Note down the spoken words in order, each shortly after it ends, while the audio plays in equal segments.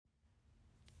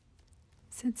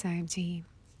Sit Saibji.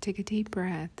 Take a deep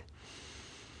breath.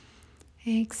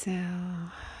 Exhale.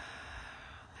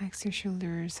 Relax your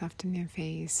shoulders, soften your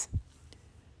face.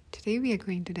 Today we are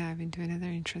going to dive into another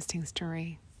interesting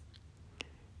story.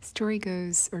 Story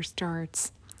goes or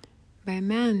starts by a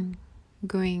man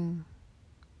going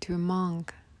to a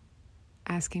monk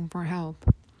asking for help.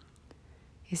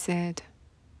 He said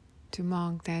to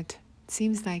monk that it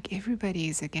seems like everybody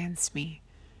is against me.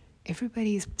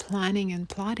 Everybody is planning and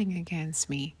plotting against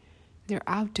me. They're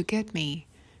out to get me.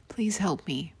 Please help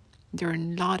me. There are a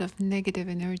lot of negative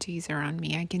energies around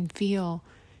me. I can feel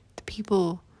the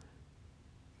people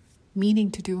meaning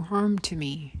to do harm to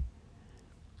me.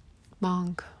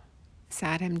 Monk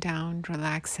sat him down,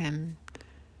 relaxed him,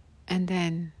 and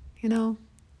then,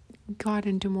 got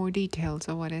into more details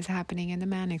of what is happening, and the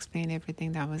man explained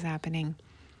everything that was happening.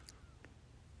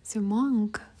 So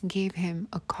monk gave him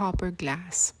a copper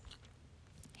glass.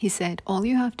 He said, all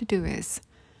you have to do is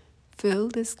fill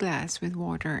this glass with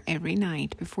water every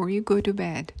night before you go to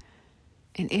bed,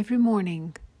 and every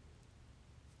morning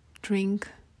drink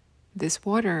this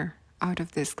water out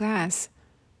of this glass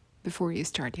before you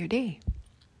start your day.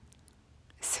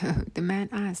 So the man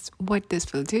asked what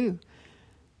this will do.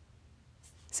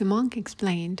 So monk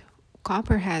explained,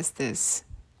 copper has this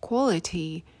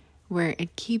quality where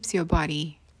it keeps your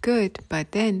body good,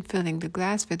 but then filling the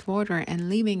glass with water and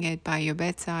leaving it by your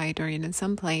bedside or in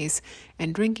some place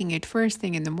and drinking it first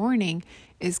thing in the morning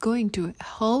is going to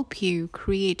help you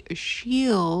create a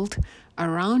shield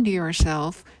around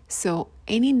yourself, so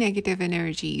any negative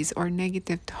energies or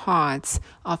negative thoughts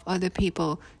of other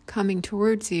people coming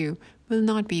towards you will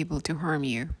not be able to harm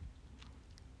you.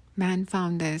 Man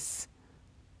found this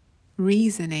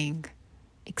reasoning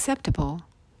acceptable.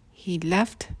 He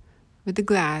left with the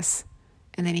glass,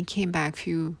 and then he came back a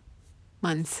few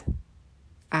months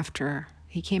after.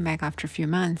 He came back after a few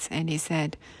months and he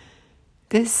said,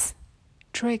 this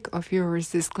trick of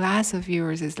yours, this glass of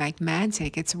yours is like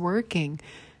magic. It's working.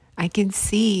 I can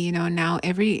see, now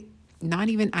not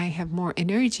even I have more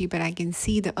energy, but I can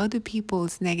see the other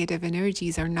people's negative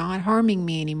energies are not harming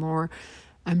me anymore.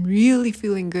 I'm really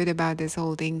feeling good about this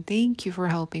whole thing. Thank you for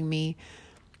helping me.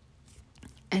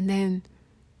 And then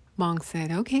monk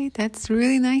said, okay, that's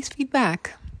really nice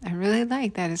feedback. I really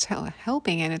like that it's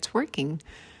helping and it's working.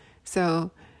 So,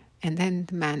 and then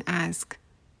the man asked,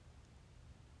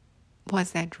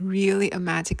 was that really a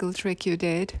magical trick you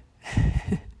did?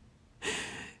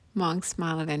 Monk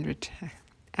smiled and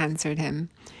answered him.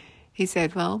 He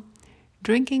said, well,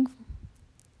 drinking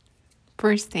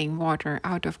first thing water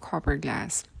out of copper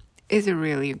glass is a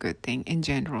really good thing in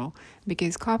general,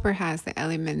 because copper has the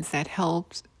elements that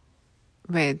helps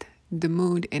with the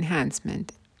mood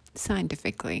enhancement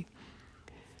scientifically.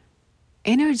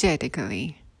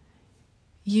 Energetically,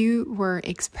 you were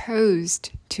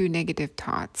exposed to negative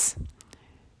thoughts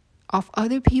of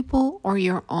other people or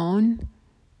your own.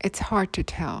 It's hard to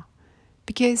tell,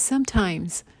 because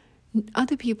sometimes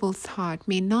other people's thought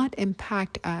may not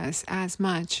impact us as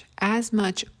much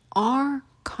our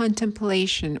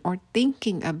contemplation or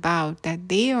thinking about that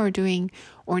they are doing,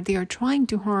 or they are trying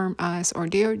to harm us, or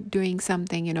they are doing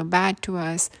something bad to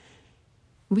us.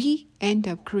 We end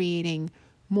up creating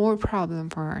more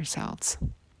problem for ourselves.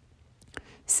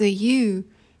 So you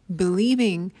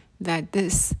believing that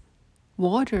this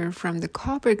water from the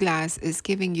copper glass is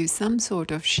giving you some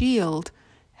sort of shield,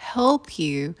 help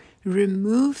you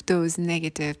remove those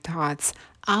negative thoughts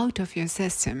out of your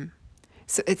system.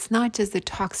 So it's not just the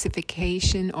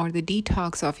toxification or the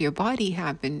detox of your body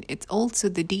happen, it's also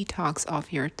the detox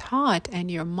of your thought and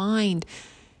your mind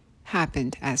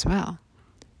happened as well.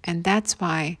 And that's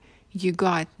why you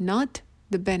got not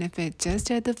the benefit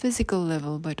just at the physical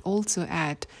level, but also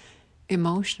at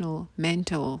emotional,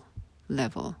 mental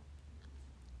level.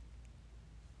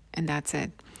 And that's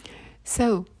it.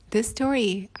 So this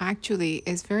story actually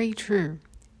is very true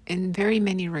in very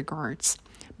many regards,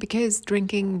 because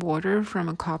drinking water from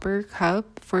a copper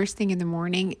cup first thing in the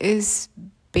morning is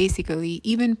basically,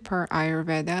 even per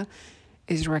Ayurveda,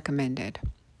 is recommended.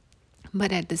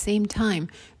 But at the same time,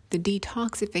 the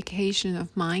detoxification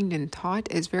of mind and thought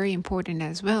is very important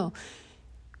as well,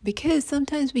 because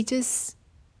sometimes we just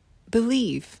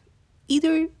believe,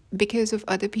 either because of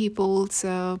other people's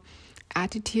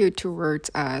attitude towards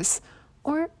us,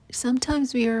 or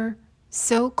sometimes we are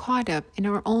so caught up in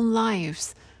our own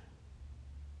lives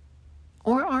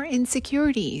or our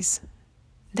insecurities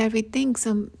that we think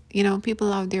some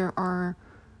people out there are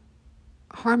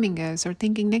harming us or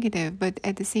thinking negative. But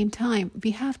at the same time,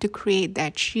 we have to create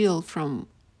that shield from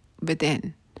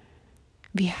within.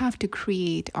 We have to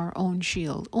create our own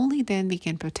shield. Only then we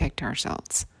can protect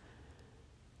ourselves.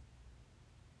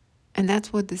 And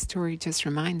that's what the story just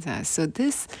reminds us. So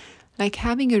this, like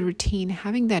having a routine,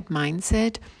 having that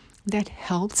mindset that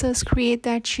helps us create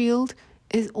that shield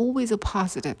is always a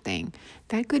positive thing.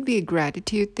 That could be a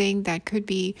gratitude thing. That could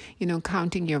be,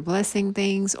 counting your blessing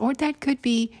things, or that could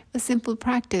be a simple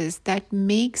practice that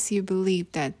makes you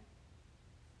believe that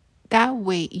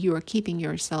way you are keeping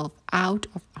yourself out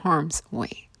of harm's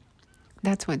way.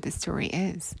 That's what the story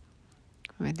is.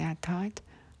 With that thought,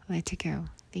 I'll let you go.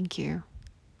 Thank you.